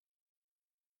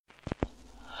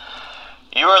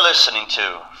You are listening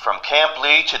to From Camp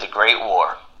Lee to the Great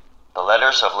War, the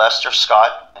letters of Lester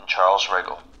Scott and Charles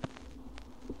Riggle.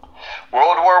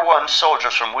 World War I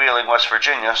soldiers from Wheeling, West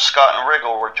Virginia, Scott and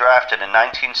Riggle were drafted in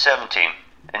 1917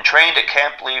 and trained at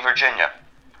Camp Lee, Virginia.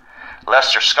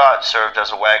 Lester Scott served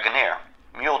as a wagoneer,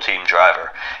 mule team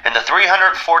driver, in the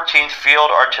 314th Field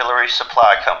Artillery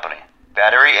Supply Company,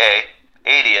 Battery A,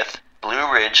 80th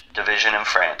Blue Ridge Division in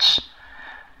France.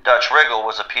 Dutch Riggle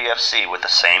was a PFC with the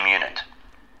same unit.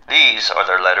 These are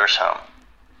their letters home.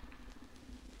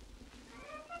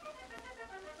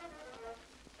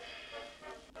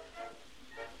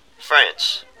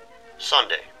 France,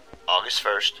 Sunday, August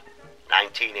 1st,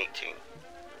 1918.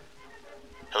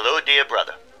 Hello, dear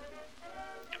brother.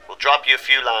 We'll drop you a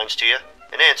few lines to you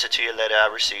in answer to your letter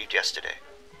I received yesterday.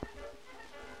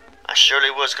 I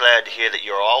surely was glad to hear that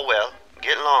you're all well and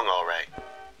getting along all right.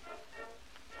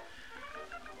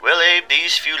 Well, Abe,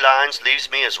 these few lines leaves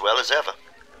me as well as ever,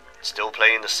 still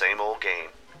playing the same old game.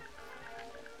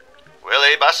 Well,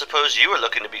 Abe, I suppose you are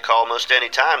looking to be called most any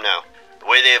time now, the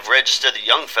way they have registered the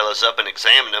young fellas up and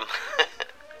examined them.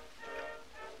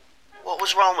 What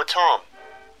was wrong with Tom?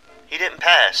 He didn't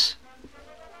pass.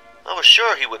 I was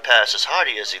sure he would pass as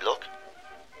hearty as he looked.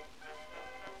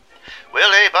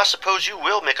 Well, Abe, I suppose you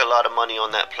will make a lot of money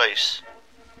on that place.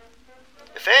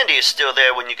 If Andy is still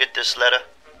there when you get this letter,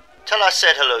 tell I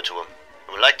said hello to him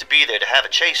and would like to be there to have a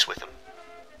chase with him.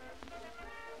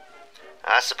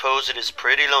 I suppose it is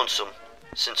pretty lonesome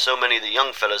since so many of the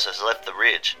young fellas has left the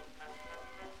ridge.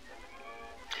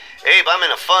 Abe, I'm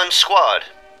in a fun squad.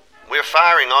 We're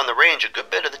firing on the range a good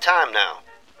bit of the time now.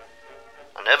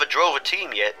 I never drove a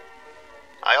team yet.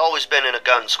 I always been in a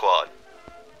gun squad.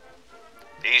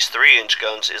 These 3-inch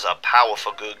guns is a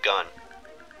powerful good gun.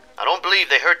 I don't believe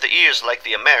they hurt the ears like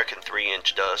the American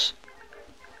 3-inch does.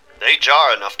 They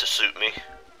jar enough to suit me.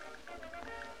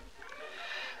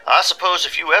 I suppose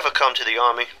if you ever come to the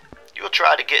army, you'll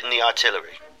try to get in the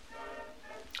artillery.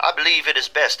 I believe it is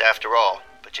best after all,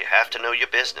 but you have to know your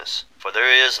business, for there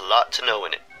is a lot to know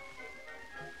in it.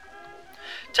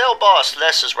 Tell Boss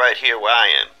Les is right here where I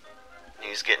am.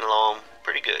 He's getting along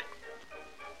pretty good.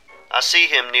 I see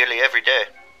him nearly every day.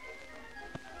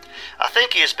 I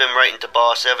think he has been writing to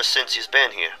Boss ever since he's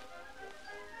been here.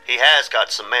 He has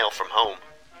got some mail from home.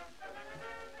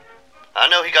 I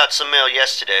know he got some mail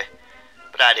yesterday,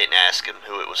 but I didn't ask him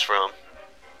who it was from.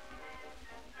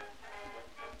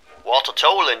 Walter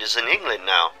Toland is in England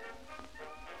now.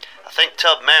 I think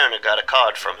Tub Mariner got a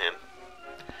card from him.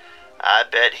 I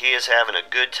bet he is having a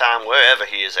good time wherever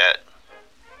he is at.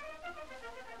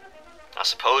 I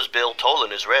suppose Bill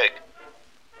Toland is reg.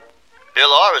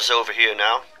 Bill R. is over here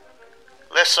now.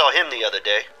 Les saw him the other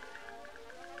day.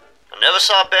 I never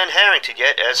saw Ben Harrington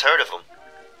yet, as heard of him.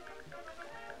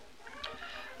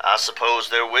 I suppose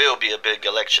there will be a big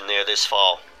election there this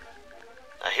fall.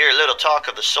 I hear little talk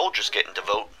of the soldiers getting to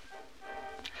vote.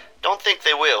 Don't think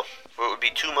they will, for it would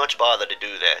be too much bother to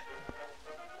do that.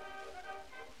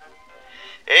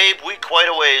 Abe, we quite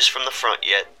a ways from the front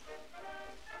yet.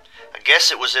 I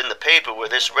guess it was in the paper where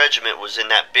this regiment was in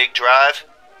that big drive,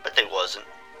 but they wasn't.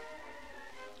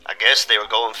 I guess they were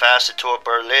going faster toward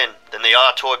Berlin than they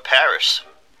are toward Paris.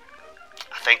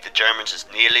 I think the Germans is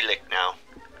nearly licked now.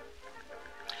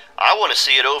 I want to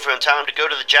see it over in time to go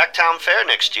to the Jacktown Fair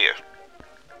next year.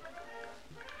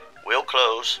 We'll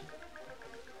close.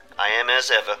 I am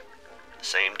as ever, the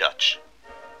same Dutch.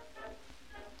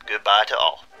 Goodbye to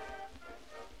all.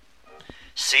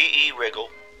 C.E. Riggle,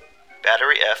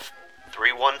 Battery F,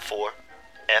 314,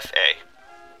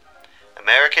 F.A.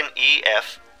 American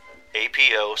E.F.,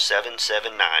 APO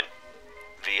 779,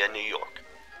 via New York.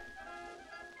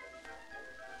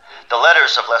 The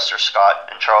letters of Lester Scott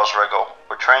and Charles Riggle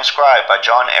were transcribed by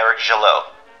John Eric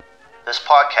Gillot. This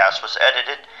podcast was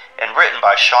edited and written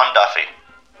by Sean Duffy,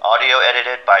 audio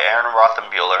edited by Aaron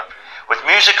Rothenbuehler, with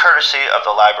music courtesy of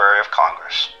the Library of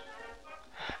Congress.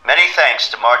 Many thanks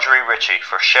to Marjorie Ritchie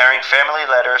for sharing family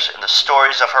letters and the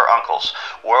stories of her uncles,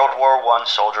 World War I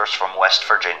soldiers from West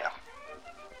Virginia.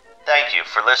 Thank you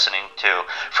for listening to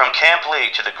From Camp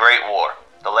Lee to the Great War,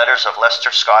 the letters of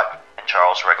Lester Scott and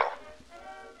Charles Riggle.